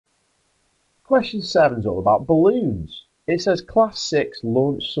Question 7 is all about balloons. It says Class 6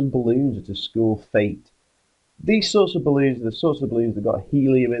 launched some balloons at a school fete. These sorts of balloons are the sorts of balloons that got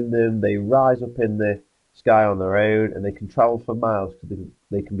helium in them. They rise up in the sky on their own and they can travel for miles because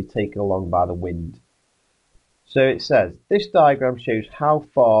they can be taken along by the wind. So it says, this diagram shows how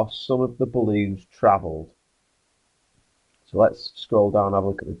far some of the balloons travelled. So let's scroll down and have a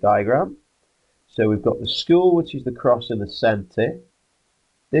look at the diagram. So we've got the school, which is the cross in the centre.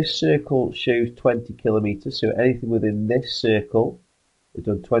 This circle shows 20 kilometres, so anything within this circle is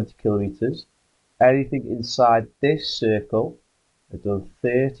done 20 kilometres. Anything inside this circle is done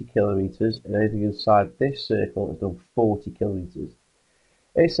 30 kilometres, and anything inside this circle is done 40 kilometres.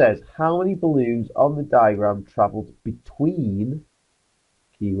 It says how many balloons on the diagram travelled between,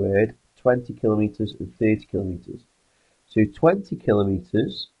 keyword, 20 kilometres and 30 kilometres. So 20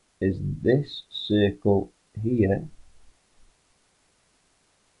 kilometres is this circle here,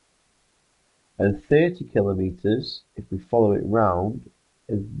 and 30 kilometres, if we follow it round,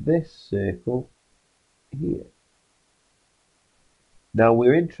 is this circle here. Now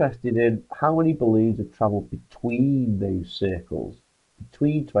we're interested in how many balloons have travelled between those circles,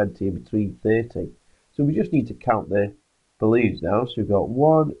 between 20 and between 30. So we just need to count the balloons now. So we've got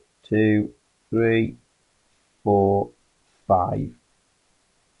 1, 2, 3, 4, 5.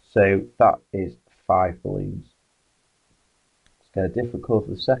 So that is 5 balloons. Let's get a different colour for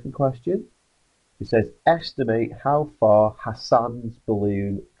the second question. It says, estimate how far Hassan's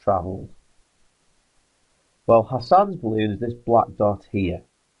balloon travelled. Well, Hassan's balloon is this black dot here.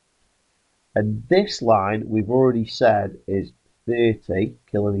 And this line, we've already said, is 30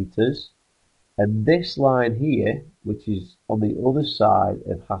 kilometres. And this line here, which is on the other side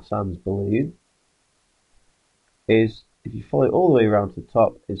of Hassan's balloon, is, if you follow it all the way around to the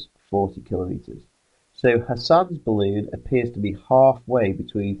top, is 40 kilometres. So Hassan's balloon appears to be halfway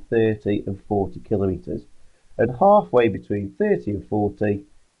between 30 and 40 kilometres. And halfway between 30 and 40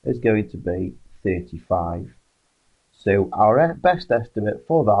 is going to be 35. So our best estimate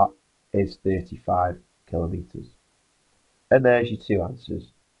for that is 35 kilometres. And there's your two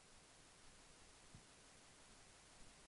answers.